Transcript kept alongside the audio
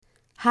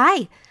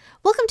Hi,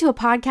 welcome to a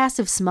podcast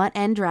of Smut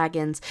and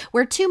Dragons,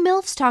 where two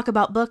MILFs talk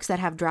about books that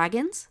have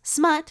dragons,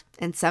 smut,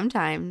 and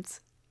sometimes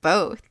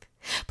both.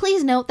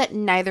 Please note that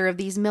neither of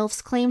these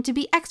MILFs claim to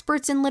be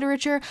experts in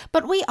literature,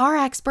 but we are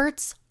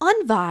experts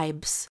on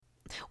vibes.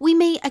 We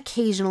may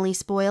occasionally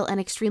spoil an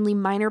extremely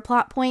minor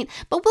plot point,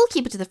 but we'll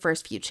keep it to the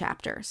first few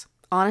chapters.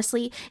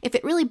 Honestly, if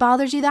it really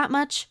bothers you that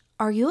much,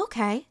 are you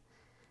okay?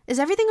 Is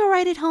everything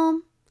alright at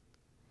home?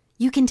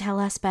 You can tell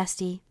us,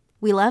 bestie.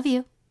 We love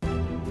you.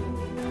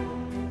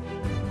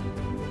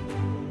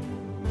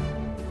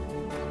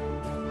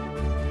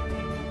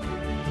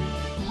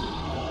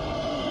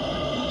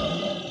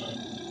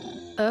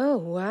 Oh,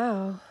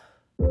 wow.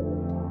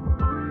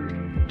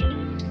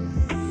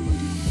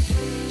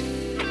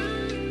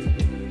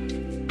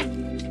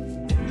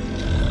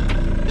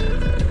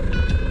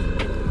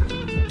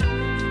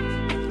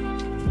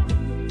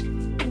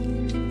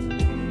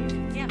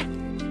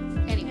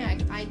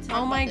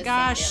 Oh my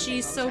gosh,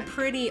 she's so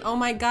pretty. Oh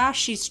my gosh,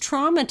 she's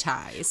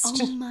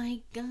traumatized. Oh my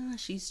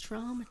gosh, she's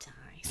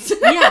traumatized.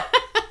 Yeah.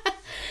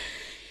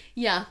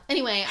 Yeah.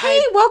 Anyway,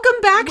 Hey,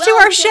 welcome back to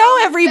our show,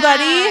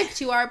 everybody. Back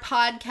to our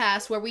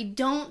podcast where we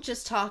don't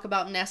just talk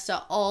about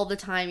Nesta all the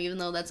time, even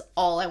though that's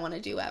all I want to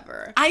do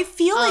ever. I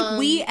feel like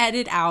we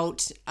edit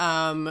out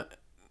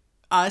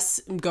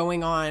us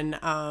going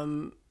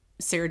on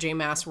Sarah J.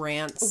 Maas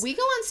rants. We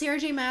go on Sarah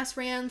J. Maas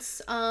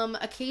rants.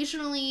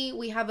 Occasionally,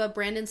 we have a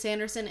Brandon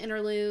Sanderson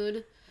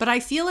interlude. But I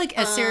feel like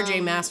a Sarah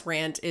J. Maas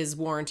rant is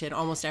warranted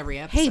almost every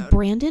episode. Hey,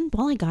 Brandon,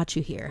 while I got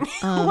you here.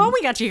 While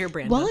we got you here,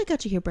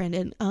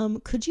 Brandon.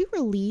 Could you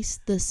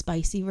release the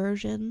spicy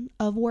version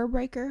of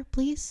Warbreaker,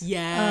 please?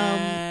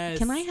 Yes.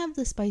 Can I have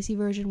the spicy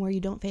version where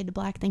you don't fade to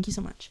black? Thank you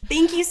so much.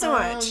 Thank you so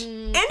much.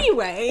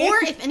 Anyway. Or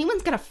if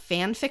anyone's got a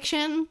fan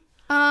fiction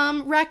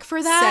rec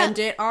for that, send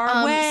it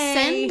our way.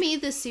 Send me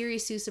the Siri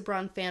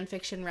Susabron fan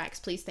fiction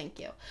recs, please. Thank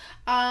you.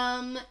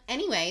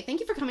 Anyway, thank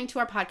you for coming to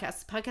our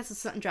podcast. The podcast is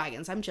Smut and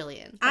Dragons. I'm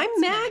Jillian. I'm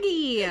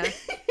Maggie.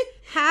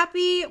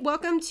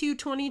 Welcome to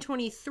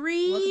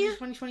 2023. Welcome to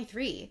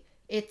 2023.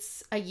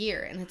 It's a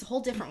year, and it's a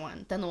whole different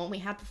one than the one we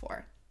had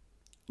before.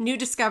 New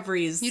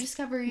discoveries.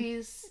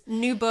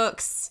 New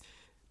books.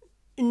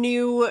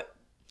 New...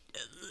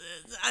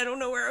 I don't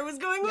know where I was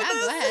going with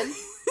this. Go ahead.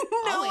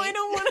 No, I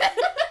don't want to.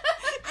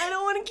 I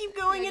don't want to keep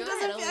going. It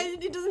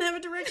doesn't have a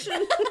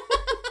direction.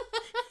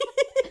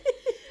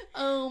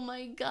 Oh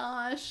my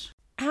gosh.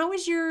 How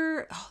was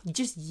your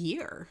just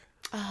year?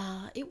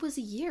 It was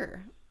a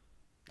year.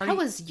 How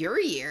was your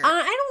year? I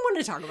don't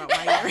want to talk about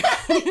my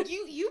year.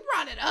 You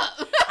brought it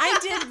up. I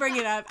did bring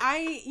it up.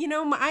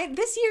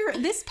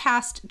 This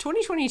past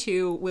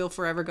 2022 will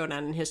forever go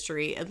down in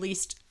history, at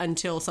least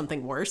until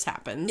something worse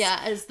happens.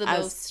 Yeah, as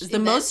the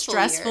most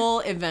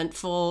stressful,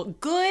 eventful,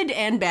 good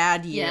and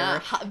bad year.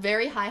 Yeah,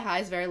 very high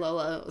highs, very low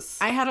lows.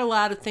 I had a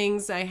lot of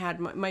things. I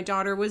had my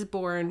daughter was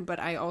born, but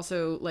I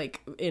also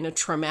in a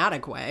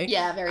traumatic way.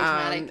 Yeah, very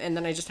traumatic. And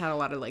then I just had a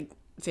lot of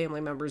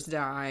family members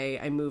die.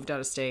 I moved out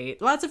of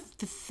state. Lots of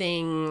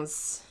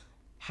things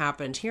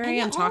happened. Here I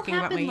am talking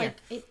about my year.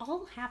 It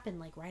all happened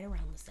right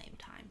around the same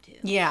time too.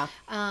 Yeah.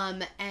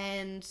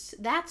 And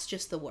that's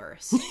just the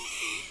worst.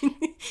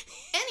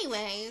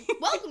 Anyway,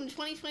 welcome to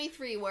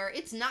 2023, where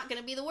it's not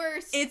going to be the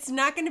worst. It's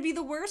not going to be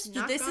the worst.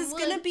 This is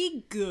going to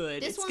be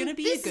good. It's going to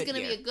be a good year. This is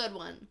going to be a good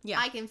one. Yeah.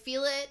 I can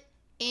feel it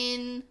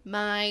in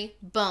my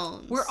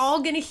bones. We're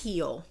all going to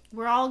heal.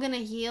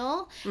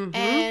 Mm-hmm.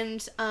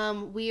 And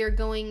we are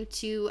going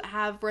to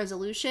have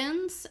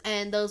resolutions,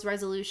 and those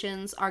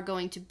resolutions are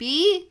going to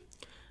be...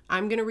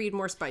 I'm going to read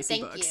more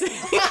spicy books. Thank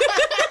you.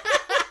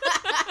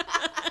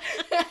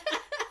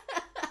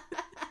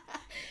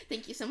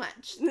 Thank you so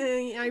much.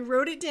 I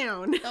wrote it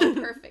down. Oh,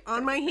 perfect.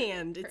 On my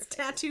hand. Perfect. It's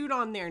tattooed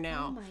on there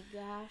now. Oh my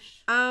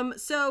gosh.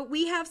 So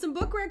we have some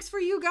book recs for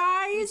you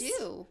guys. We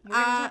do. We're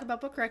going to talk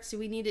about book recs. Do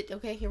we need it?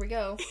 Okay, here we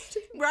go.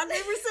 Rock,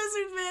 paper,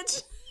 scissors,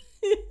 bitch.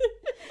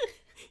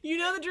 You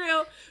know the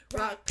drill.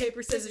 Rock,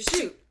 paper, scissors,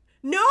 shoot.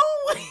 No!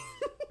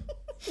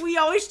 We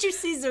always do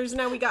scissors.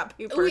 Now we got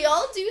paper. We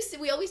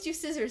always do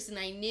scissors, and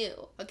I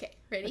knew. Okay,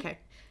 ready? Okay.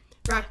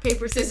 Rock,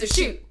 paper, scissors,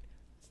 shoot.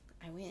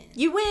 I win.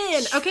 You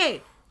win.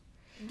 Okay.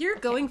 You're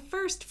going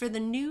first for the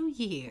new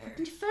year.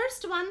 The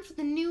first one for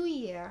the new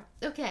year.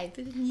 Okay.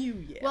 For the new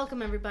year.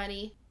 Welcome,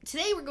 everybody.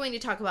 Today we're going to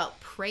talk about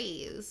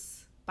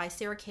Praise by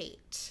Sarah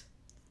Kate.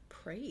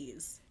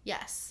 Praise?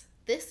 Yes.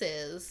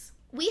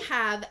 We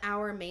have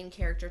our main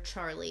character,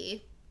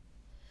 Charlie,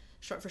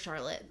 short for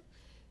Charlotte,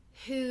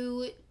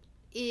 who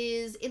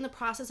is in the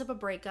process of a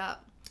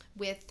breakup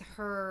with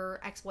her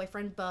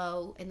ex-boyfriend,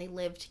 Beau, and they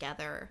live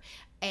together.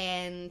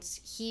 And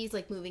he's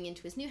moving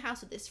into his new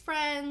house with his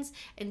friends,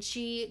 and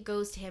she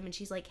goes to him and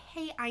she's like,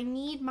 hey, I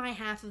need my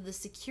half of the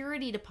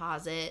security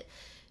deposit.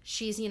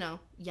 She's,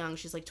 young,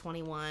 she's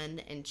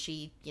 21, and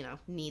she,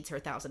 needs her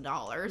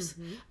 $1,000.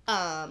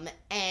 Mm-hmm.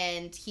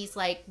 And he's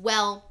like,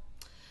 well,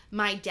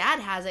 my dad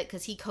has it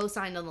because he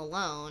co-signed on the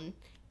loan,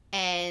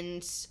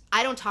 and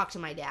I don't talk to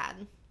my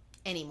dad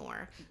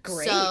anymore.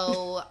 Great.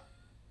 So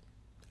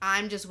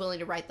I'm just willing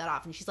to write that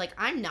off. And she's like,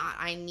 I'm not.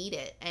 I need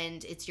it.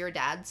 And it's your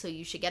dad, so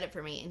you should get it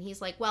for me. And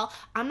he's like, well,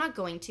 I'm not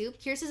going to.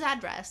 Here's his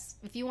address.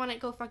 If you want it,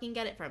 go fucking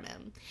get it from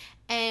him.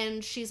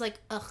 And she's like,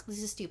 ugh,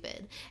 this is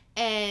stupid.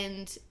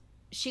 And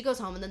she goes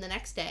home, and then the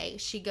next day,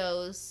 she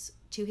goes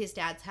to his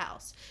dad's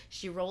house.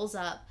 She rolls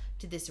up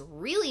to this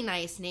really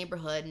nice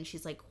neighborhood, and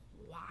she's like,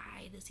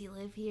 why does he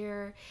live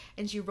here?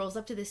 And she rolls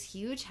up to this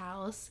huge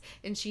house,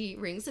 and she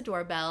rings the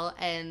doorbell,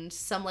 and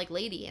some like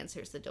lady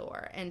answers the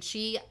door, and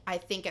she, I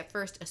think at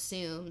first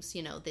assumes,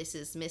 you know, this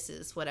is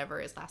Mrs. whatever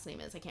his last name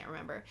is, I can't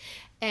remember.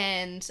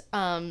 And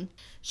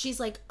she's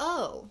like,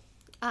 oh,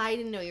 I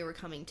didn't know you were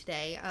coming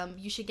today.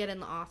 You should get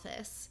in the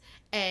office.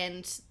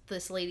 And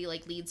this lady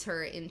like leads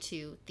her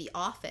into the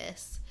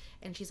office,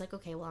 and she's like,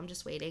 okay, well, I'm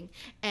just waiting.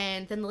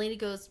 And then the lady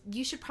goes,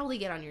 you should probably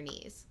get on your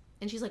knees.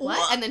 And she's like,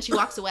 what? And then she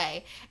walks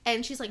away.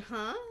 And she's like,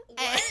 huh?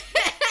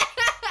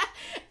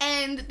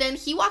 And then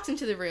he walks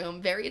into the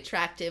room, very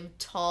attractive,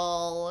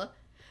 tall.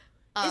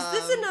 Is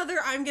this another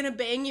I'm gonna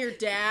bang your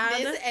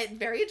dad? This a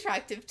very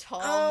attractive,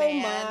 tall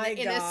man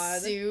in a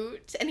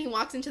suit. And he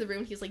walks into the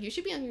room. He's like, you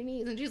should be on your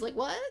knees. And she's like,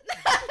 what?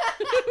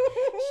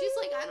 She's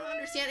like, I don't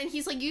understand. And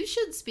he's like, you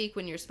should speak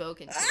when you're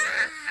spoken to.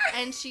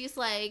 And she's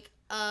like,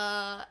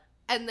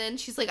 and then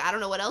she's like, I don't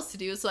know what else to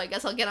do, so I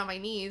guess I'll get on my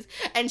knees.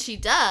 And she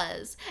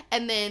does.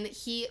 And then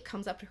he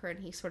comes up to her,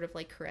 and he sort of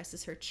like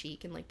caresses her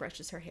cheek and like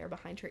brushes her hair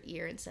behind her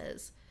ear and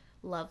says,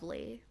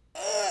 lovely.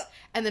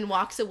 And then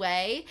walks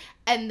away.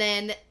 And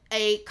then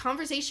a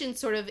conversation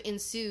sort of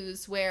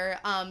ensues where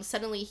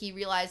suddenly he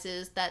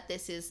realizes that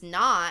this is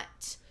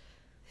not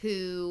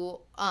who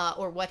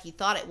or what he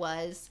thought it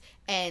was,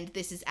 and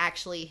this is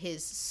actually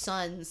his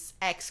son's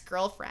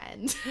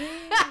ex-girlfriend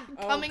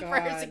coming for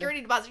her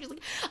security deposit. She's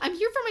like, I'm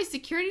here for my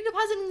security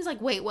deposit. And he's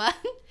like, wait, what?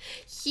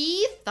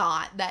 He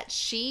thought that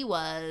she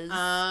was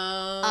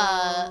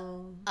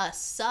a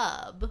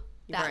sub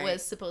that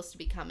was supposed to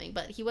be coming,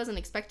 but he wasn't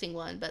expecting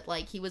one, but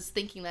like he was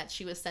thinking that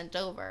she was sent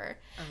over.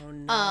 Oh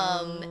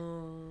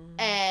no.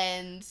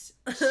 And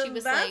she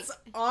was That's like,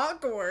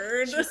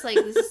 awkward. she was like,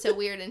 this is so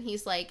weird. And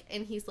he's like,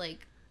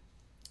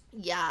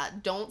 yeah,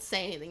 don't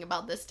say anything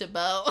about this to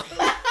Bo.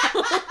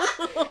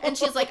 And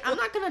she's like, I'm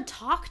not gonna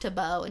talk to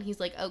Bo. And he's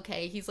like,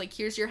 okay. He's like,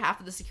 here's your half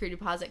of the security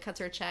deposit, cuts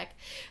her a check.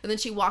 And then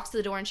she walks to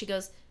the door and she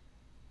goes,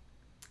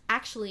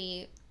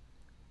 actually,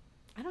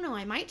 I don't know,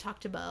 I might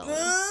talk to Bo.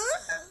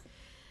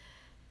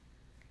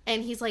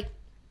 And he's like,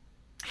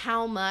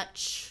 how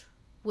much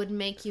would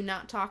make you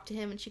not talk to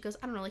him? And she goes,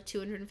 I don't know, like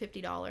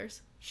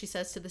 $250, she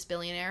says to this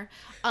billionaire.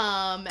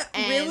 And,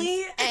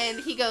 really? And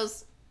he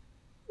goes,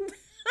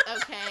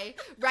 okay.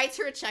 Writes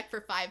her a check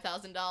for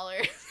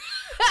 $5,000.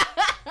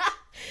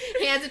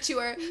 Hands it to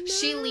her. No.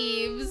 She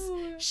leaves.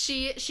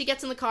 She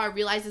gets in the car,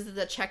 realizes it's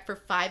a check for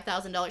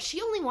 $5,000.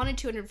 She only wanted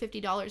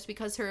 $250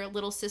 because her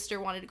little sister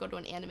wanted to go to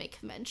an anime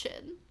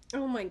convention.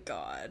 Oh my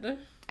god.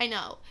 I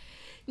know.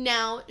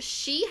 Now,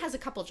 she has a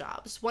couple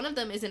jobs. One of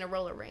them is in a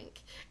roller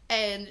rink.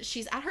 And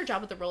she's at her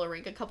job at the roller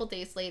rink a couple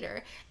days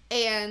later.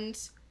 And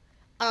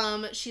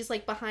she's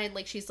like behind,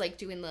 like she's like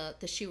doing the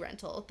shoe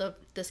rental, the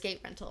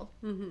skate rental.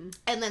 Mm-hmm.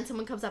 And then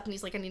someone comes up and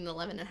he's like, I need an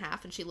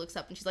 11.5. And she looks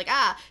up and she's like,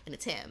 and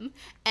it's him.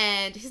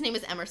 And his name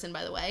is Emerson,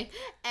 by the way.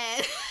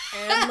 And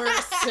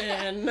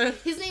Emerson.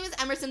 His name is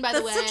Emerson, by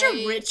the way. That's such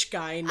a rich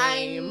guy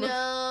name.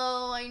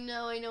 I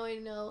know.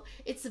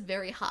 It's a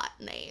very hot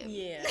name.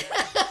 Yeah.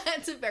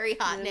 It's a very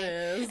hot name.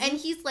 Is. And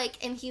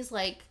he's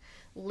like,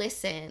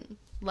 listen,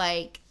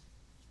 like,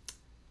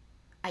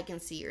 I can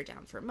see you're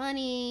down for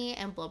money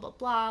and blah, blah,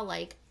 blah.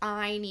 Like,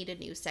 I need a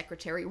new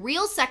secretary.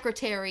 Real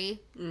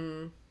secretary.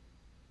 Dun,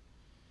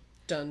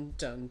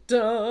 dun,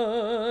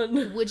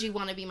 dun. Would you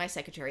want to be my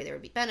secretary? There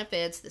would be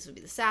benefits. This would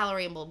be the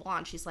salary and blah, blah, blah.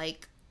 And she's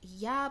like,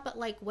 yeah, but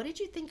like, what did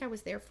you think I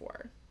was there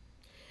for?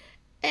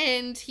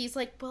 And he's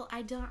like, well,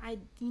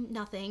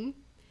 nothing.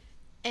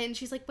 And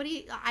she's like,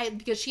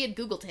 because she had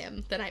Googled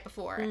him the night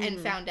before and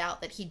found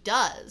out that he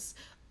does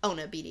own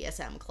a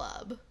BDSM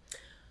club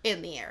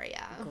in the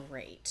area.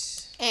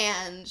 Great.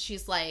 And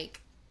she's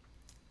like,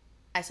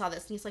 I saw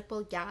this. And he's like,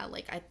 well, yeah,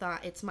 like, I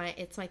thought it's my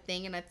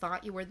thing, and I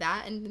thought you were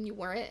that, and then you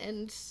weren't,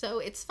 and so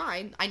it's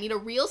fine. I need a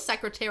real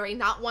secretary,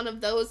 not one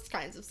of those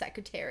kinds of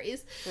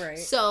secretaries. Right.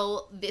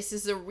 So this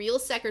is a real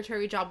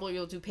secretary job where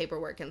you'll do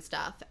paperwork and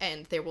stuff,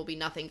 and there will be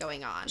nothing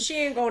going on. She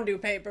ain't gonna do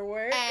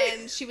paperwork.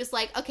 And she was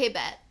like, okay,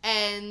 bet.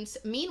 And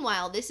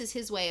meanwhile, this is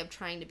his way of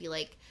trying to be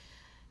like,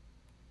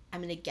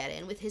 I'm gonna get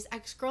in with his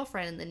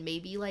ex-girlfriend, and then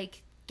maybe,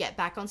 like, get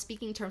back on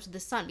speaking terms with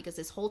his son, because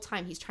this whole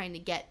time he's trying to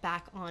get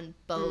back on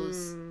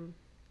Beau's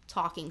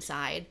talking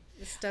side.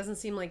 This doesn't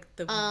seem like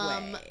the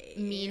way.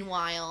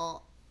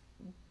 Meanwhile,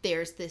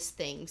 there's this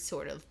thing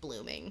sort of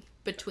blooming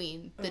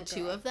between the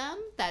two of them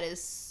that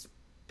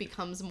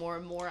becomes more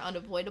and more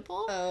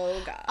unavoidable.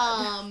 Oh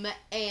god.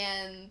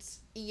 And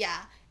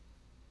yeah.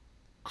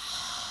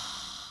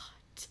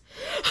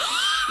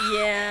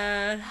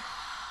 Yeah.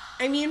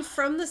 I mean,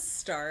 from the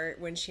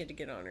start, when she had to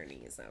get on her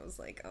knees, I was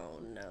like,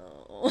 oh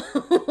no.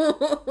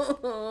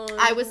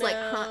 I was like,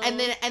 huh? And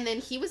then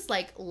he was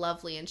like,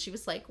 lovely, and she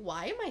was like,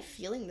 why am I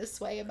feeling this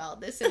way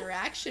about this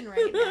interaction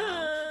right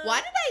now? Why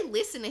did I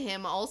listen to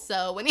him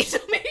also when he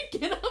told me to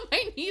get on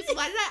my knees?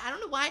 Why did I don't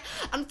know why.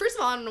 First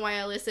of all, I don't know why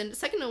I listened.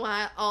 Second of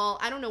all,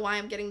 I don't know why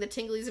I'm getting the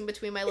tinglies in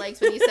between my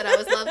legs when he said I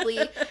was lovely.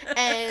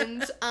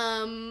 And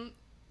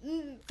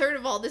third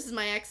of all, this is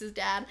my ex's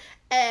dad.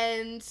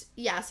 And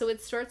yeah, so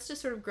it starts to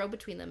sort of grow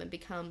between them and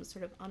become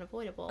sort of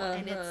unavoidable.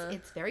 And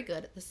it's very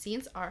good. The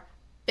scenes are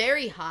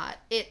very hot.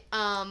 It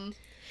does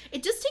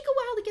take a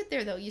while to get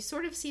there, though. You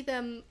sort of see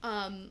them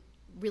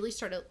really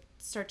start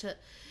to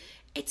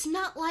it's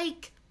not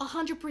like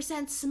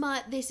 100%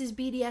 smut, this is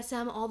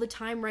BDSM all the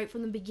time right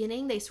from the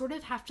beginning. They sort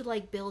of have to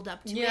like build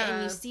up to it,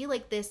 and you see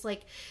like this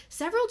like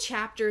several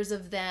chapters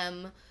of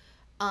them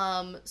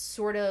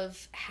sort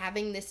of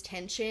having this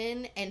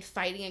tension and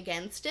fighting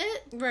against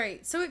it.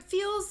 Right. So it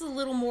feels a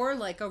little more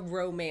like a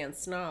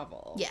romance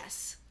novel.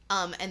 Yes.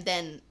 And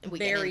then we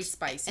very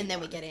spicy. And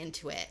then we get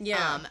into it.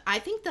 Yeah. I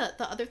think the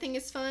other thing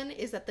is fun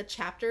is that the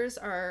chapters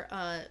are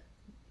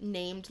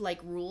named like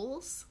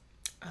rules.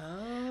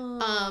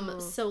 Oh.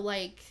 So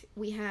like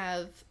we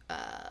have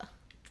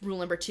rule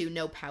number 2,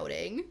 no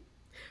pouting.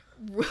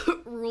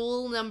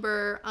 Rule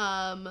number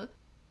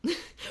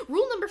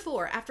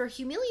 4, after a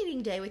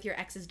humiliating day with your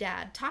ex's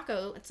dad,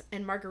 tacos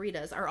and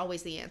margaritas are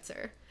always the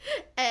answer.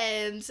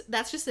 And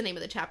that's just the name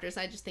of the chapters.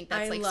 I just think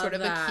that's like sort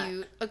of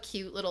a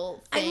cute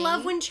little thing. I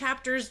love when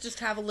chapters just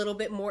have a little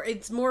bit more,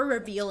 it's more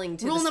revealing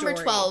to Rule the story.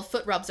 number 12,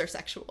 foot rubs are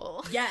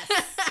sexual. Yes.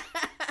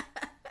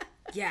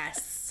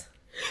 Yes.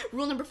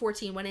 Rule number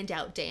 14, when in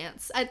doubt,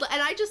 dance. And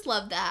I just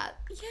love that.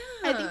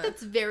 Yeah. I think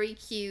that's very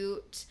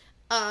cute.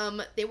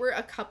 There were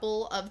a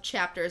couple of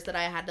chapters that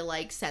I had to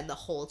like send the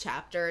whole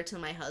chapter to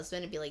my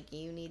husband and be like,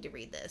 you need to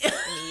read this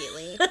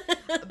immediately.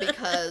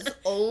 Because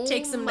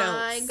take some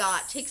my notes.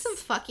 God, take some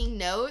fucking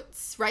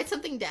notes, write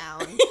something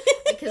down,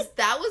 because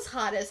that was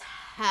hot as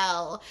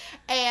hell.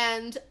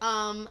 And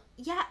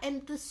yeah,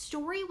 and the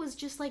story was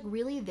just like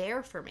really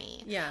there for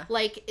me. Yeah.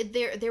 Like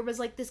there was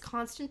like this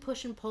constant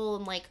push and pull,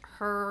 and like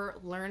her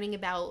learning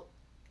about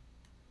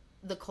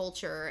the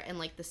culture and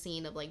like the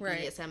scene of like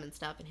BDSM and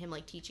stuff, and him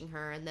like teaching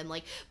her, and then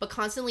like but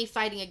constantly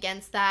fighting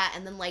against that,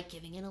 and then like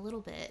giving in a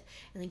little bit,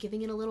 and then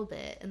giving in a little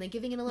bit, and then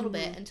giving in a little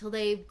bit, until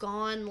they've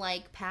gone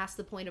like past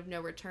the point of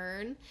no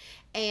return.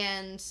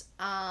 And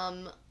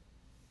I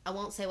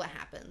won't say what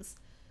happens,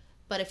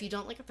 but if you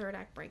don't like a third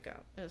act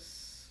breakup, it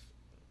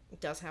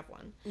does have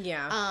one.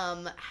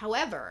 Yeah.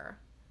 However,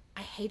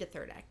 I hate a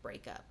third act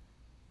breakup,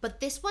 but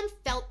this one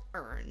felt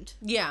earned.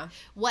 Yeah.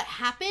 What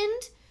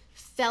happened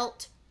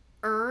felt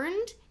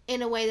earned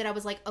in a way that I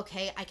was like,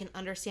 okay, I can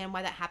understand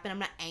why that happened. I'm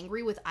not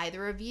angry with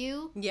either of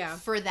you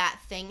for that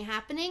thing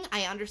happening.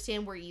 I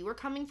understand where you were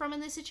coming from in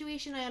this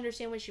situation. I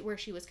understand where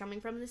she was coming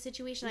from in this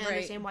situation. I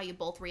understand why you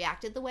both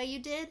reacted the way you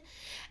did.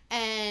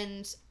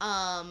 And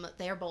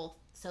they are both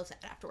so sad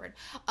afterward.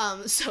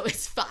 So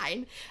it's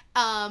fine.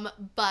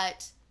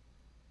 But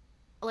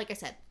like I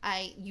said,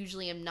 I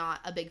usually am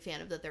not a big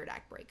fan of the third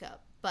act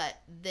breakup, but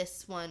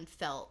this one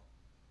felt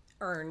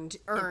earned.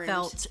 It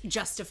felt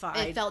justified.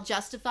 It felt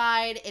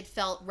justified. It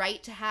felt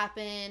right to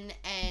happen,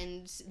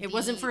 and it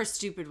wasn't for a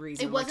stupid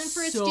reason. It wasn't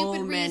for a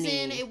stupid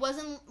reason. It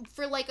wasn't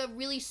for like a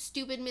really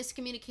stupid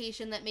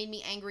miscommunication that made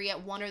me angry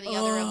at one or the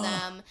other of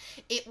them.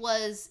 It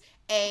was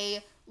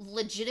a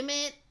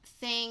legitimate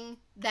thing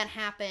that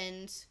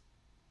happened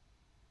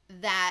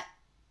that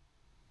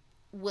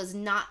was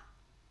not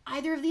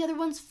either of the other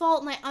one's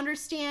fault, and I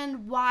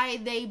understand why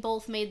they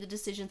both made the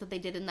decisions that they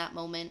did in that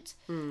moment.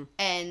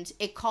 And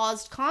it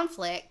caused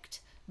conflict,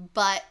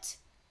 but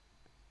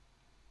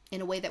in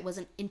a way that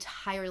wasn't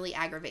entirely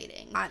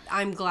aggravating.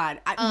 I'm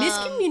glad.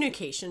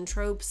 Miscommunication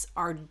tropes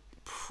are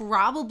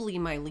probably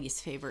my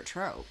least favorite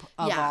trope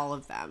of all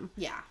of them.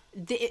 Yeah.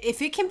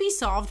 If it can be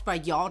solved by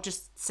y'all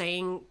just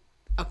saying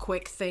a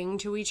quick thing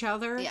to each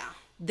other,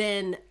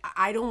 then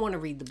I don't want to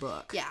read the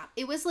book. Yeah.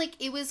 It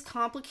was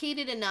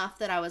complicated enough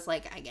that I was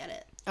like, I get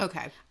it.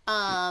 Okay.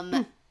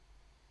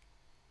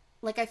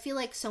 Like, I feel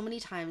like so many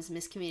times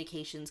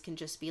miscommunications can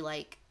just be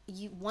like,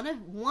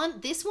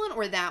 this one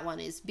or that one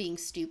is being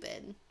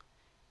stupid.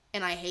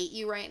 And I hate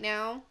you right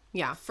now.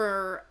 Yeah.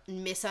 For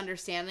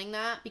misunderstanding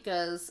that,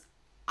 because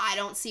I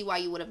don't see why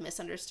you would have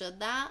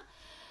misunderstood that.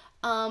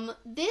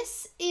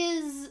 This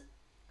is...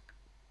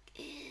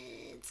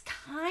 It's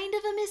kind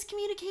of a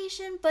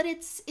miscommunication, but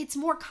it's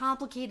more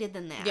complicated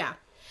than that. Yeah.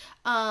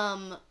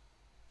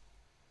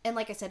 And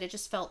like I said, it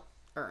just felt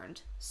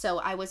earned. So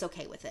I was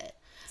okay with it.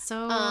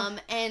 So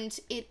and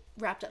it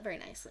wrapped up very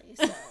nicely.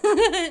 So.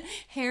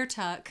 Hair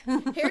tuck.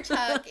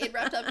 It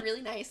wrapped up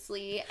really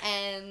nicely,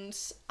 and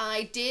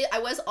I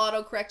was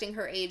auto-correcting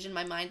her age in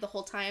my mind the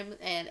whole time,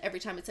 and every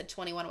time it said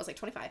 21, I was like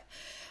 25.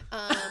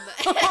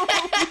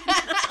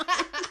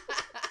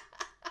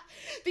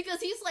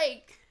 Because he's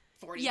like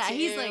 42. Yeah,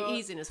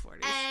 he's in his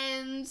 40s.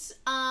 And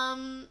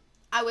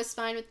I was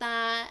fine with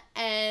that,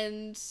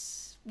 and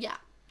yeah.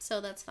 so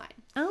that's fine.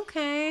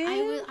 Okay.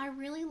 I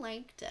really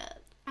liked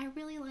it. I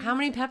really liked it. How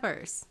many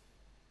peppers?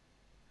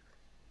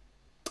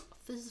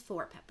 This is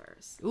 4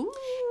 peppers. Ooh.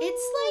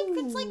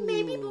 It's like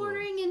maybe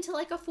bordering into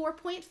like a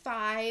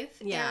 4.5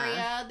 Yeah.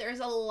 area. There's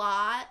a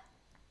lot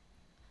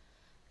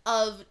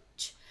of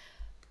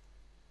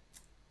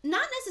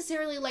not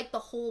necessarily like the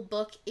whole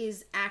book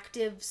is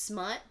active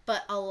smut,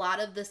 but a lot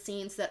of the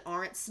scenes that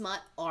aren't smut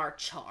are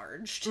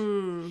charged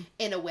in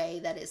a way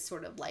that is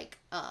sort of like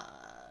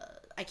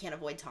I can't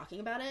avoid talking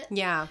about it.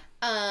 Yeah.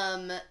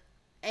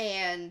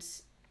 And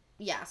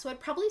yeah, so I'd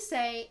probably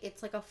say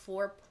it's like a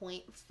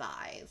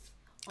 4.5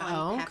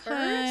 on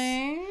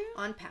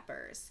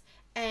peppers.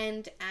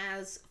 And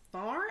as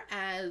far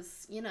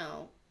as, you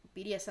know,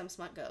 BDSM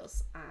smut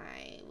goes,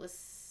 I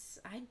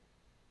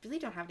really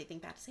don't have anything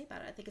bad to say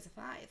about it. I think it's a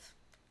 5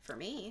 for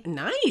me.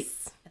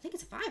 Nice. I think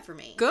it's a 5 for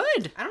me.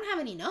 Good. I don't have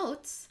any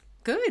notes.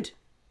 Good.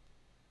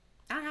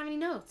 I don't have any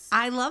notes.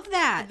 I love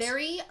that.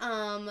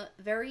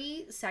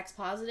 Very sex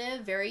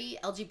positive, very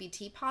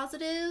LGBT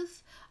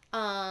positive.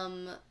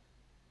 Yeah.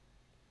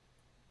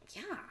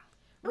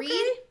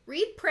 Okay.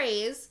 Read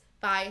Praise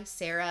by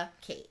Sarah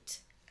Kate.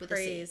 With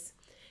Praise.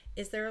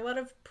 Is there a lot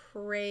of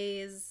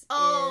praise?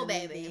 Oh, in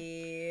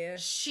baby.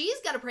 She's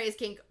got a praise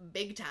kink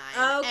big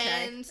time.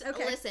 Okay. And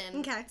Okay.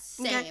 Listen, Okay.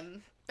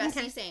 same. Bestie,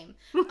 Okay. same.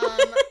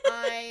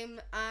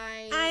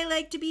 I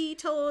like to be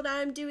told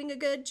I'm doing a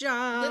good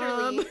job.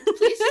 Literally,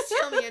 please just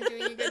tell me I'm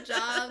doing a good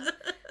job.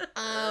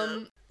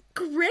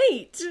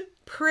 Great.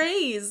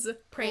 Praise.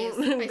 Praise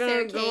I'm by gonna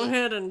Sarah go Kate.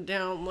 ahead and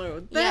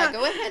download that. Yeah,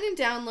 go ahead and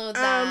download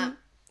that.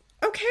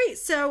 Okay,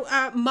 so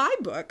my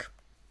book,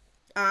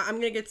 I'm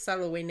gonna get this out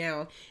of the way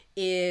now,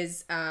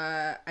 is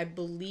I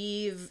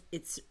believe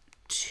it's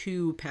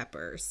 2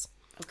 peppers.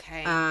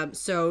 Okay.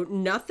 So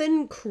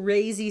nothing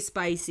crazy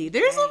spicy.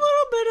 There's a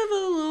little bit of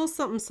a little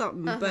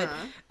something, but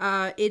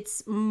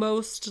it's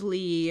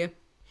mostly,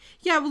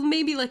 yeah, well,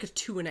 maybe like a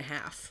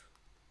 2.5.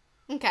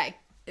 Okay.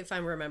 If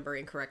I'm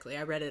remembering correctly.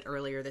 I read it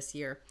earlier this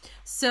year.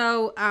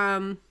 So,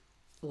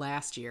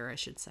 last year, I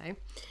should say.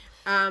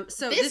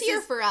 So this year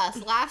for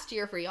us, last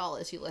year for y'all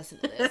as you listen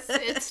to this.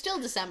 It's still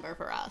December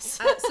for us.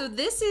 So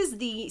this is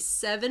the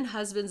 7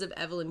 Husbands of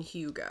Evelyn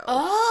Hugo.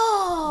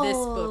 Oh! This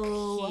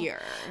book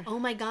here. Oh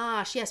my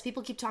gosh. Yes,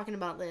 people keep talking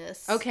about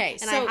this. Okay,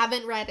 And so- I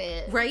haven't read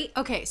it. Right?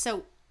 Okay,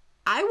 so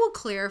I will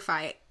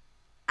clarify.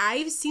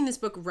 I've seen this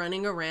book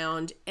running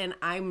around, and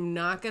I'm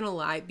not gonna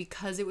lie,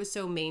 because it was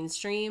so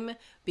mainstream,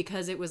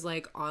 because it was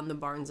like on the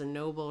Barnes and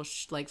Noble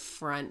like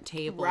front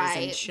tables and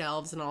Right.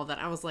 shelves and all that.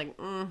 I was like,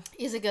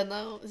 Is it good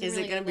though? is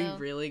really it gonna good, be though?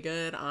 really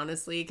good?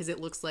 Honestly, because it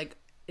looks like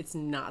it's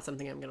not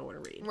something I'm gonna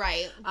want to read.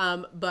 Right.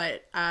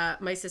 But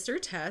my sister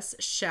Tess,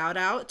 shout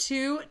out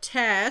to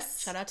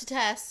Tess. Shout out to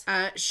Tess.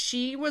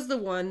 She was the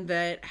one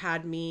that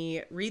had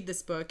me read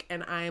this book,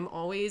 and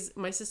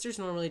my sisters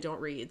normally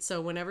don't read,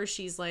 so whenever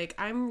she's like,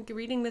 I'm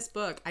reading this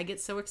book, I get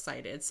so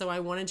excited, so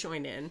I want to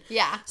join in.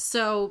 Yeah.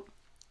 So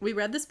we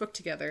read this book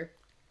together,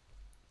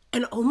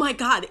 and oh my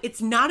god,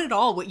 it's not at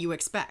all what you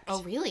expect.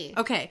 Oh, really?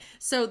 Okay,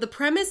 so the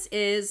premise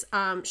is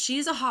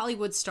she's a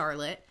Hollywood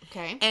starlet.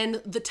 Okay. And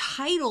the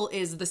title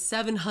is The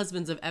 7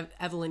 Husbands of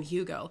Evelyn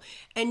Hugo.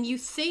 And you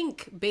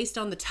think, based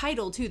on the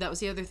title, too, that was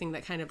the other thing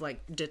that kind of,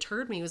 like,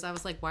 deterred me, was I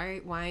was like, why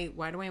do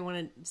I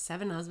want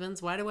 7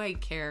 husbands? Why do I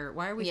care?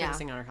 Why are we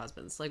focusing on our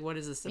husbands? Like, what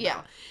is this about?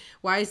 Yeah.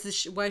 Why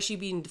is she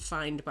being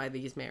defined by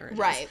these marriages?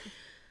 Right.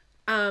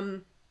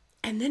 And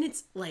then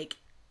it's, like,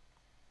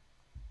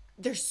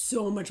 there's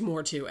so much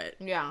more to it.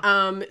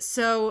 Yeah.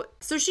 So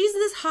she's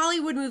this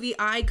Hollywood movie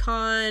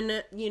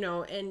icon, you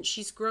know, and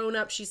she's grown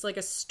up. She's like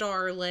a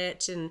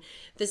starlet, and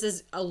this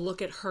is a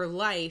look at her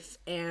life.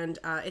 And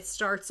it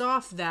starts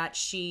off that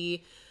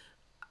she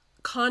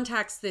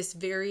contacts this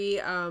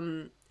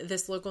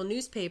this local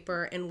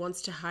newspaper and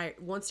wants to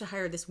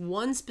hire this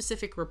one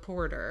specific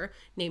reporter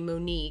named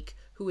Monique,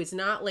 who is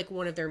not like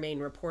one of their main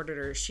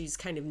reporters. She's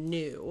kind of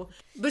new,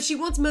 but she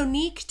wants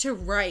Monique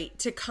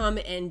to come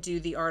and do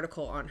the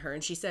article on her.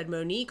 And she said,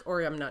 Monique,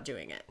 or I'm not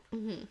doing it.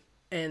 Mm-hmm.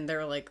 And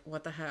they're like,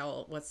 what the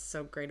hell? What's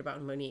so great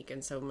about Monique?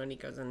 And so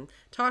Monique goes and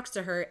talks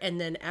to her.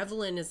 And then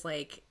Evelyn is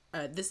like,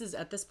 at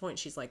this point,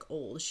 she's like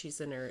old.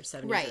 She's in her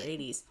 70s Right. or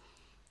 80s.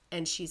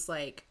 And she's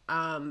like,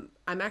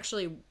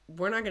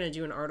 we're not going to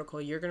do an article.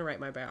 You're going to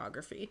write my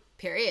biography.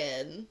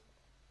 Period.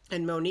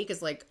 And Monique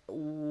is like,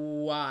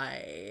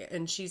 why?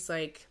 And she's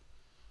like,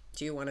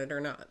 do you want it or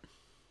not?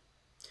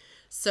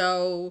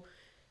 So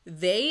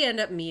they end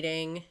up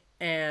meeting,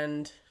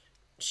 and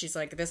she's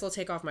like, this will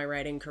take off my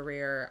writing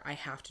career. I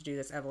have to do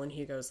this. Evelyn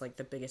Hugo's like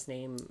the biggest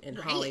name in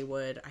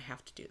Hollywood. I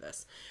have to do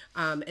this.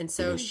 And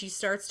so she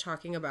starts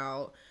talking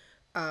about,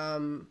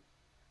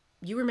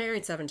 you were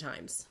married 7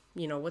 times.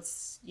 You know,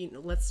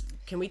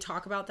 can we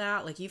talk about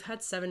that? Like, you've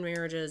had 7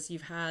 marriages.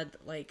 You've had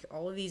like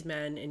all of these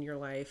men in your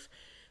life.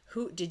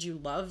 Who did you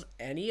love?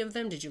 Any of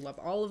them? Did you love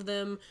all of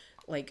them?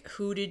 Like,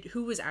 who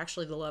was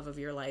actually the love of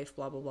your life?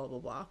 Blah, blah, blah, blah,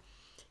 blah.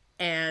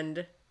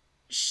 And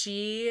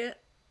she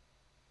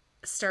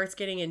starts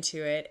getting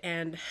into it.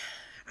 And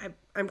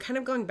I'm kind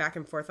of going back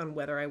and forth on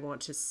whether I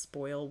want to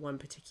spoil one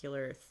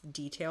particular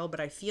detail, but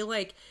I feel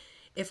like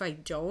if I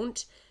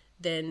don't,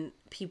 then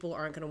people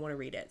aren't going to want to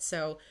read it.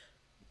 So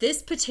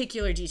this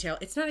particular detail,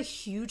 it's not a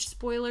huge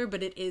spoiler,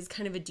 but it is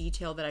kind of a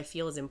detail that I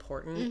feel is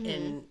important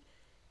and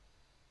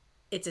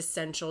it's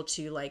essential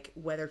to like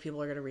whether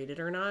people are going to read it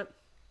or not.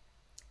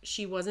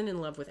 She wasn't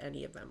in love with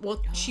any of them.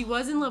 Well, she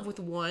was in love with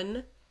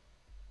one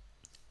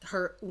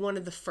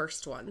of the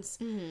first ones.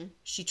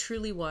 She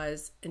truly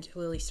was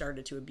until he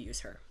started to abuse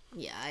her.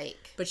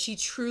 Yike. But she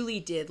truly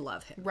did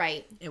love him.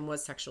 Right. And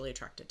was sexually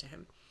attracted to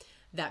him.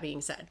 That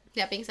being said.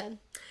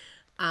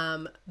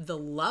 The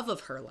love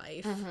of her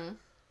life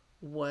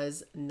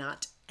was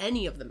not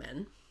any of the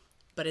men,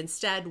 but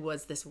instead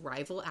was this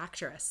rival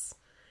actress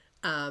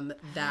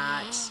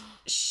that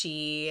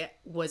she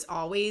was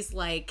always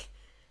like,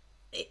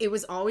 it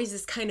was always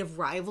this kind of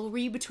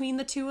rivalry between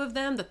the two of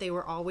them, that they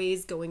were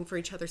always going for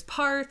each other's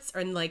parts.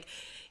 And like,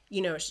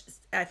 you know,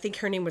 I think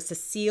her name was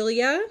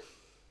Cecilia.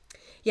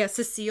 Yeah,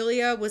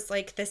 Cecilia was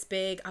like this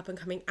big up and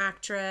coming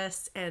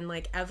actress, and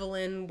like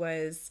Evelyn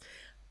was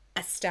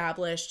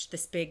established,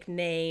 this big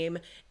name,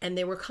 and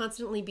they were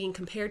constantly being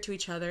compared to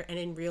each other. And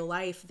in real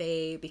life,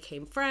 they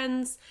became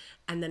friends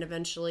and then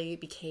eventually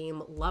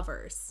became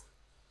lovers.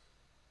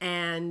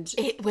 And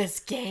it was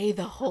gay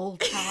the whole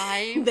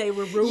time. They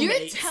were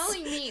roommates. You're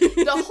telling me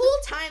the whole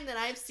time that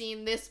I've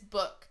seen this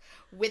book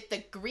with the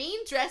green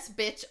dress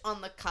bitch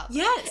on the cover.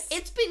 Yes.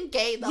 It's been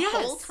gay the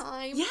whole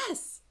time.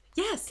 Yes.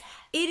 Yes.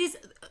 It is.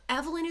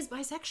 Evelyn is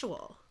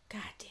bisexual.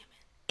 God damn it.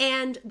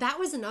 And that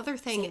was another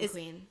thing. Same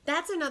queen.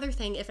 That's another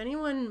thing. If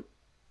anyone,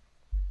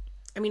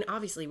 I mean,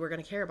 obviously we're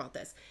going to care about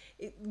this.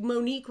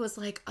 Monique was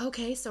like,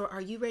 okay, so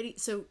are you ready?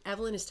 So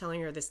Evelyn is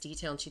telling her this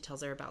detail, and she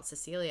tells her about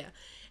Cecilia.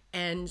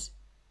 And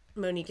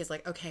Monique is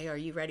like, okay, are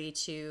you ready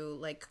to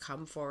like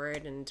come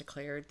forward and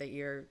declare that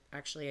you're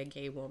actually a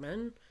gay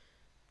woman?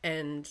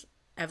 And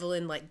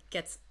Evelyn like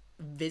gets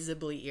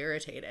visibly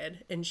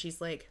irritated, and she's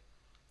like,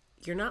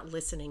 you're not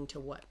listening to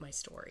what my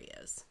story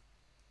is.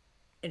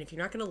 And if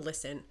you're not going to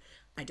listen,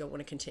 I don't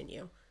want to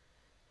continue.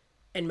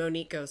 And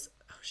Monique goes,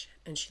 oh shit.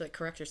 And she like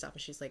corrects herself,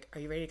 and she's like,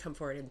 are you ready to come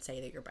forward and say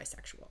that you're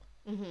bisexual?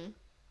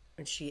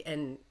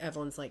 And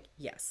Evelyn's like,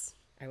 yes,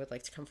 I would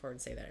like to come forward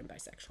and say that I'm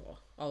bisexual.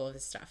 All of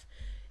this stuff.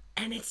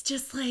 And it's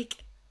just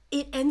like,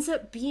 it ends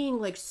up being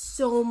like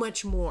so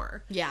much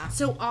more. Yeah.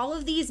 So all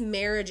of these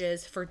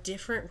marriages for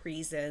different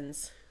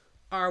reasons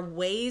are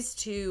ways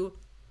to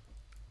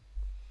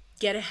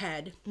get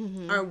ahead,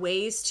 are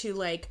ways to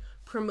like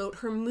promote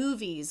her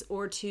movies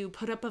or to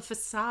put up a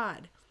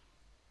facade.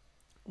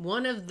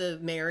 One of the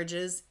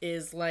marriages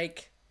is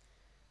like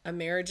a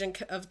marriage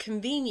of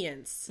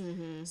convenience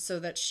so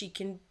that she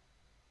can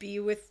be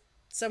with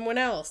someone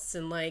else.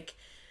 And like,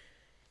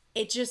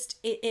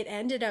 it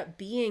ended up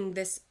being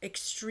this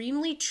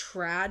extremely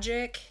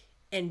tragic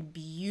and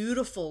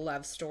beautiful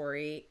love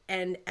story.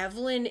 And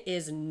Evelyn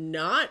is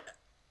not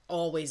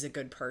always a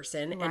good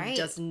person and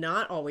does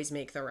not always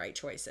make the right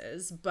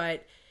choices,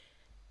 but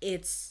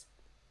it's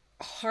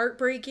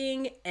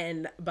heartbreaking.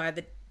 And by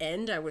the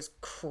end, I was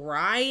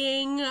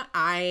crying.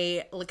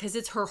 Because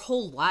it's her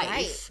whole life.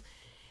 Right.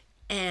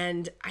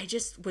 And I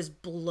just was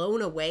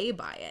blown away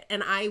by it.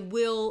 And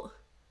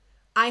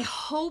I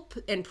hope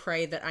and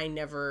pray that I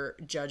never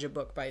judge a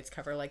book by its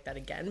cover like that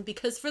again,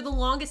 because for the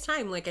longest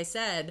time, like I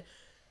said,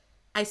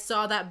 I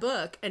saw that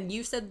book and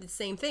you said the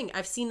same thing.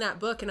 I've seen that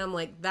book and I'm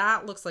like,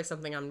 that looks like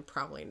something I'm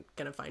probably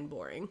going to find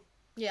boring.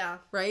 Yeah.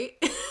 Right?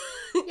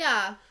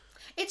 Yeah.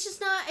 It's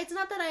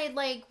not that I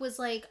like was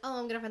like, oh,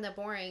 I'm going to find that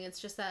boring. It's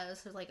just that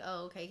it's like,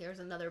 oh, okay, here's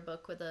another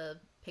book with a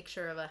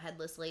picture of a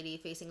headless lady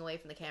facing away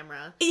from the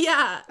camera.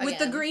 Yeah, with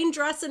the green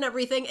dress and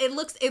everything. It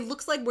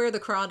looks like Where the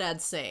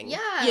Crawdads Sing.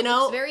 Yeah, you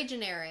know, it's very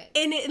generic.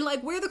 And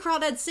like Where the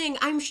Crawdads Sing,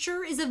 I'm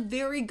sure is a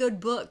very good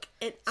book.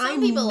 And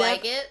Some people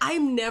like it.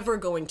 I'm never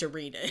going to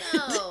read it.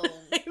 No.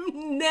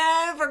 I'm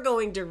never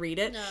going to read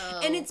it.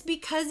 No. And it's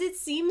because it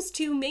seems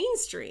too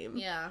mainstream.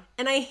 Yeah.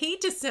 And I hate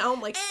to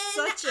sound like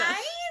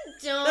I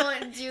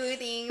don't do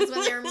things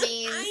when they're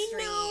mainstream. I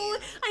know.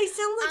 I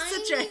sound like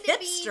such a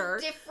hipster.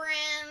 Be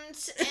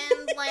different,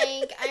 and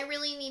like I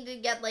really need to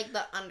get like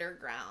the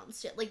underground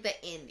shit, like the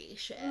indie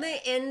shit, the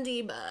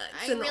indie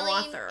books and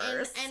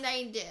authors, and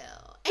I do.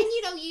 And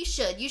you know, you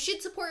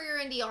should support your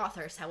indie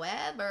authors.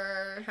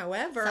 However,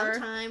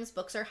 sometimes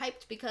books are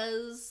hyped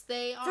because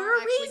they are for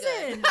a actually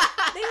reason. Good.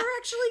 They are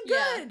actually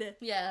good.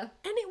 Yeah. And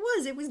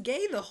it was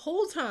gay the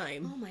whole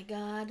time. Oh my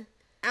god.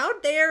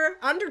 Out there,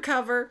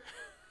 undercover.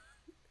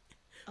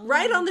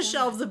 Right on the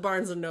shelves of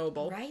Barnes &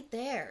 Noble. Right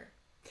there.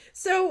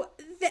 So,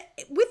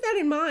 with that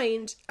in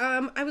mind,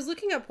 I was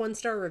looking up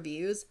 1-star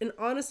reviews, and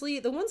honestly,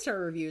 the 1-star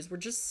reviews were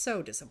just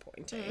so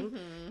disappointing.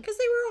 Because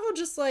they were all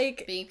just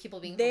like,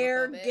 people being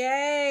they're homophobic.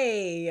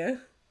 gay.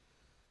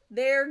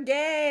 They're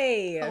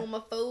gay.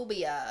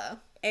 Homophobia.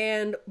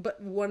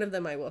 But one of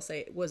them, I will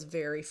say, was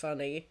very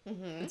funny.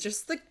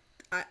 Just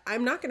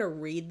I'm not going to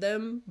read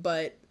them,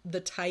 but the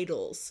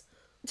titles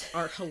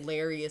are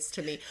hilarious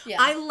to me. Yeah.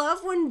 I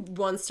love when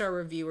 1-star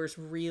reviewers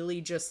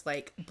really just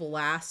like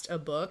blast a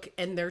book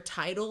and their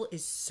title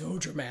is so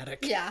dramatic.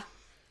 Yeah.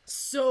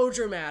 So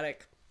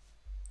dramatic.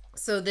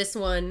 So this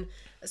one,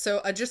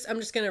 I'm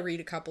just going to read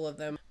a couple of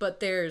them. But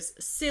there's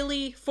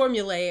silly,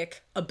 formulaic,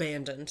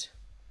 abandoned.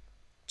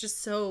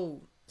 Just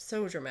so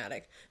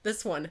dramatic.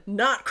 This one,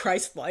 not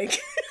Christ-like.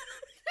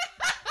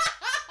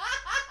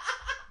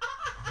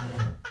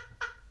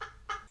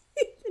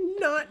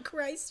 Not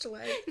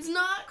Christ-like. It's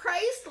not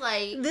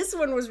Christ-like. This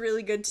one was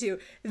really good too.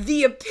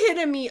 The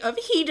epitome of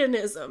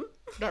hedonism.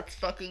 That's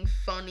fucking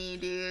funny,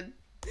 dude.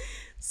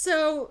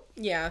 So,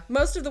 yeah,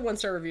 most of the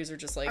 1-star reviews are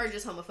just like... Or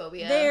just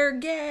homophobia. They're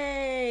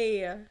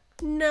gay.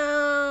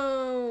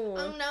 No.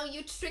 Oh no,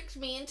 you tricked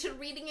me into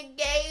reading a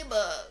gay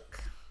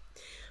book.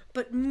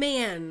 But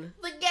man...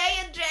 The gay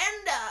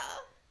agenda.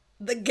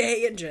 The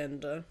gay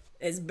agenda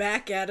is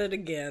back at it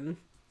again.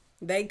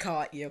 They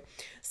caught you.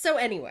 So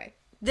anyway,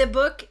 the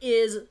book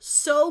is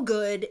so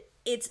good.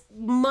 It's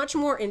much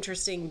more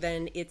interesting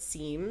than it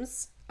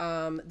seems.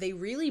 They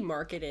really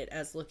market it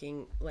as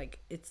looking like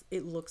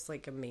it looks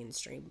like a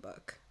mainstream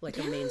book, like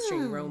a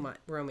mainstream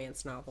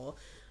romance novel,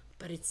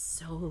 but it's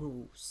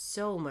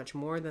so much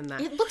more than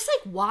that. It looks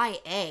like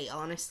YA,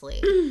 honestly.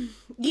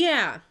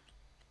 Yeah,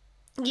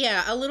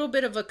 a little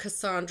bit of a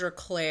Cassandra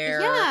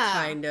Clare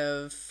kind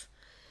of.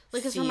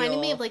 Like it's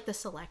reminding me of like The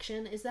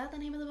Selection. Is that the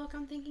name of the book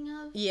I'm thinking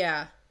of?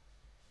 Yeah.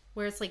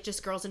 Where it's like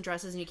just girls in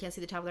dresses and you can't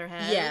see the top of their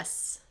head.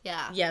 Yes.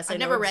 Yeah. Yes. I've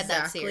never read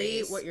that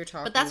series. What you're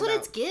talking about. But that's what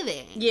it's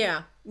giving.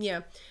 Yeah.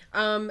 Yeah.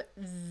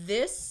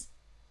 This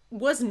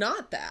was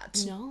not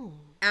that. No.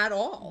 At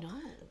all.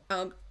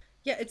 No.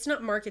 Yeah, it's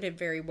not marketed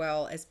very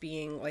well as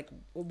being like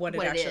what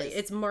it actually is.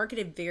 It's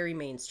marketed very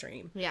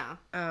mainstream. Yeah.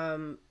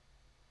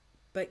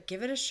 But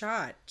give it a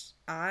shot.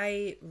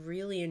 I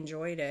really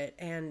enjoyed it.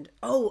 And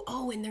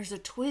and there's a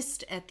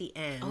twist at the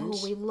end. Oh,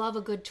 we love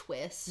a good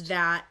twist.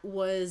 That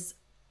was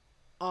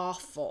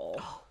awful.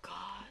 Oh God.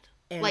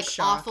 And like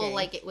shocking. awful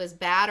like it was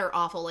bad or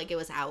awful like it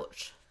was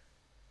ouch?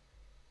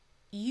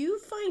 You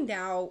find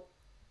out,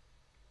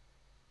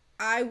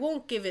 I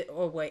won't give it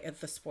away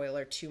at the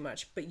spoiler too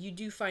much, but you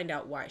do find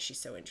out why she's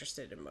so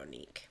interested in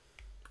Monique.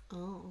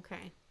 Oh,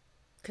 okay.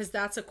 Because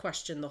that's a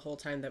question the whole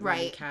time that Right.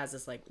 Monique has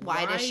is like,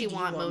 Why does she do you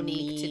want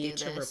Monique to me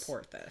do this?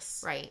 report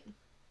this? Right.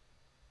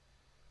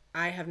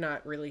 I have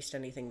not released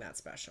anything that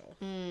special.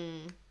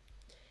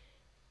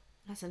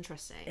 That's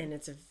interesting. And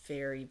it's a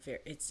very,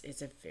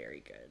 it's a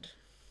very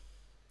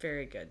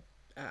good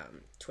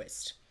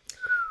twist.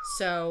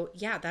 So,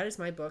 yeah, that is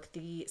my book,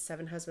 The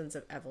 7 Husbands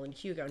of Evelyn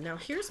Hugo. Now,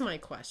 here's my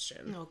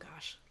question. Oh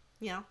gosh.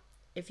 Yeah.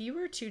 If you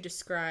were to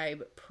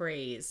describe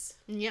praise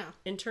Yeah.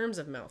 in terms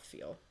of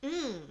mouthfeel,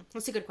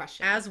 That's a good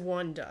question. as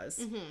one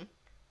does,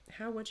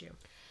 how would you?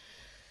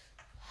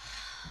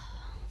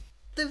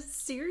 The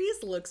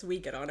serious looks we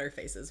get on our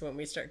faces when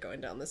we start going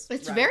down this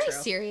It's rabbit very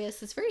trail.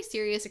 serious. It's very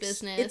serious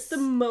business. It's the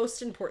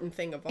most important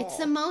thing of all. It's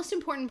the most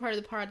important part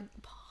of the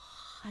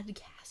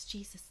podcast.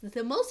 Jesus. It's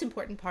the most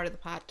important part of the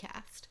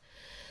podcast.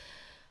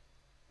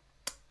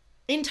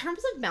 In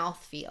terms of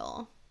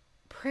mouthfeel,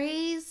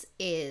 praise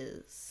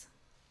is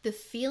the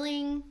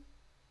feeling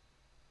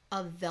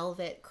of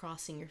velvet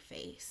crossing your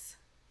face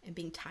and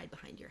being tied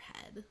behind your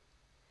head.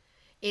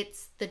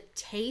 It's the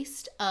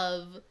taste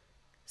of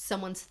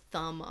someone's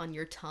thumb on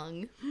your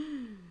tongue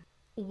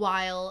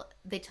while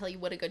they tell you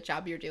what a good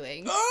job you're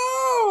doing.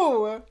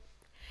 Oh!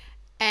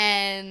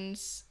 And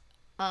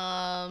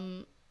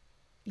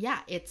yeah,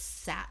 it's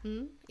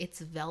satin, it's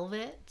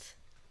velvet,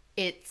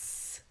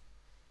 it's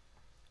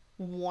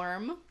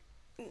warm,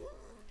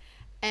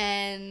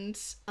 and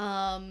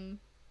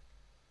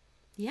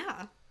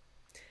yeah.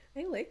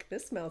 I like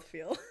this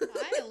mouthfeel.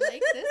 I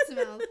like this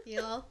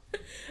mouthfeel.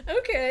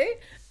 Okay.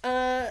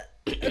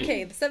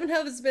 Okay, The 7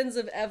 Husbands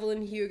of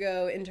Evelyn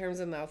Hugo in terms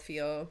of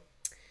mouthfeel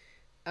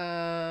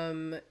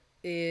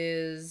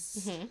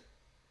is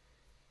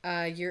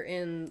you're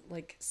in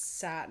like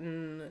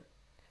satin.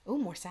 Oh,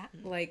 more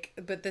satin. Like,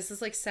 but this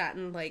is like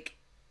satin, like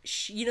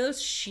you know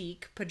those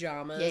chic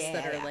pajamas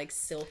that are like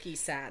silky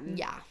satin.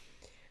 Yeah.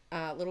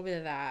 A little bit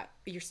of that.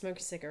 You're smoking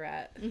a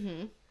cigarette,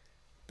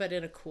 but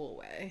in a cool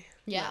way.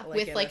 Yeah, Not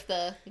with in like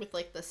the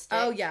stick.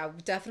 Oh yeah,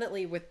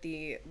 definitely with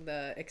the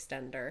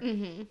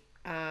extender.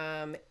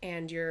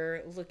 And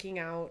you're looking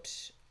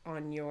out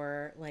on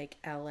your like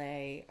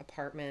LA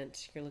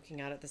apartment. You're looking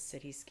out at the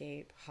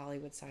cityscape,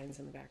 Hollywood signs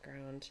in the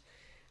background.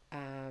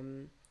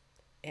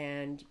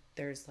 And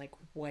there's like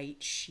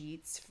white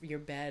sheets. Your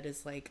bed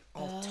is like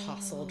all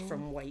tousled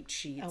from white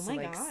sheets. Oh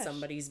my like gosh.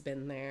 somebody's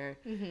been there.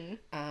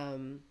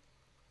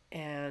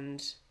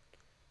 And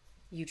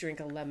you drink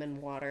a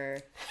lemon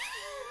water.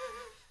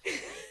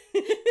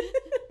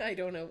 I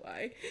don't know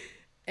why.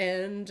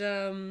 And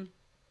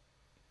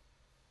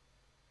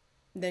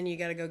then you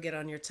gotta go get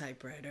on your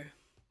typewriter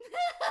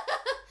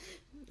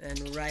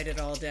and write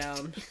it all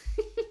down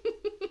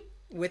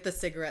with the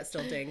cigarette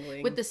still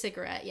dangling. With the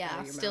cigarette,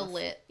 yeah, your still mouth.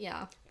 lit,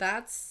 yeah.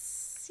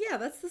 That's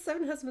the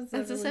 7 Husbands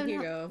of That's Evelyn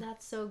Hugo.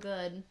 That's so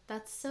good.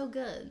 That's so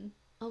good.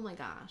 Oh my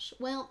gosh.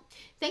 Well,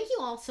 thank you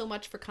all so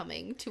much for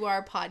coming to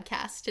our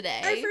podcast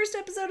today. Our first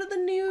episode of the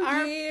new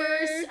year. Our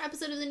first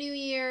episode of the new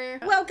year.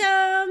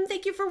 Welcome.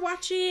 Thank you for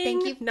watching.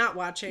 Thank you. Not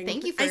watching.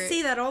 Thank you for... I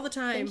say that all the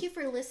time. Thank you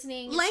for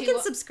listening. Like and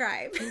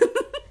subscribe.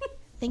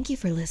 Thank you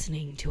for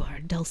listening to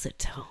our dulcet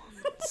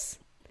tones.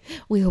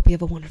 We hope you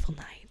have a wonderful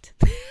night.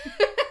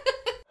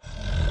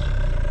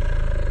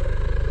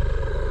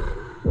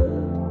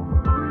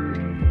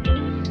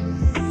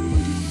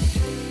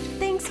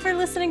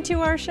 Listening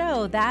to our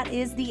show. That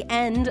is the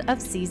end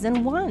of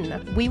season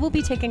 1. We will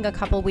be taking a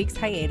couple weeks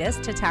hiatus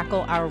to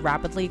tackle our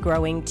rapidly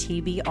growing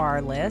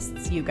TBR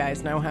lists. You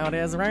guys know how it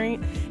is,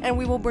 right? And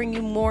we will bring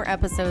you more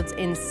episodes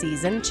in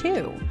season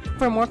 2.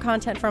 For more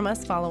content from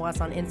us, follow us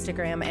on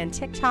Instagram and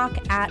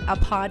TikTok at A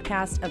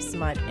Podcast of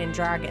Smut and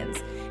Dragons.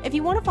 If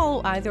you want to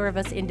follow either of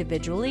us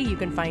individually, you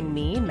can find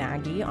me,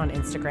 Maggie, on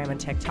Instagram and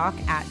TikTok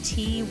at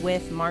Tea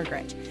with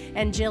Margaret,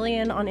 and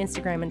Jillian on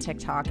Instagram and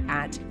TikTok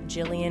at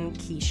Jillian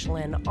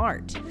Keishlin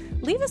Art.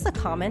 Leave us a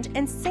comment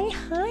and say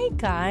hi,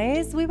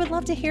 guys. We would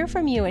love to hear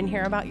from you and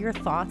hear about your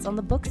thoughts on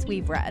the books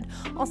we've read.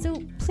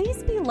 Also,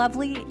 please be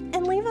lovely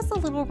and leave us a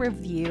little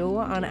review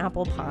on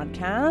Apple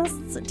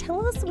Podcasts.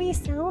 Tell us we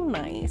sound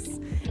nice.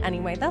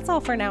 Anyway, that's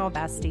all for now,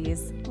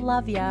 besties.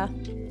 Love ya.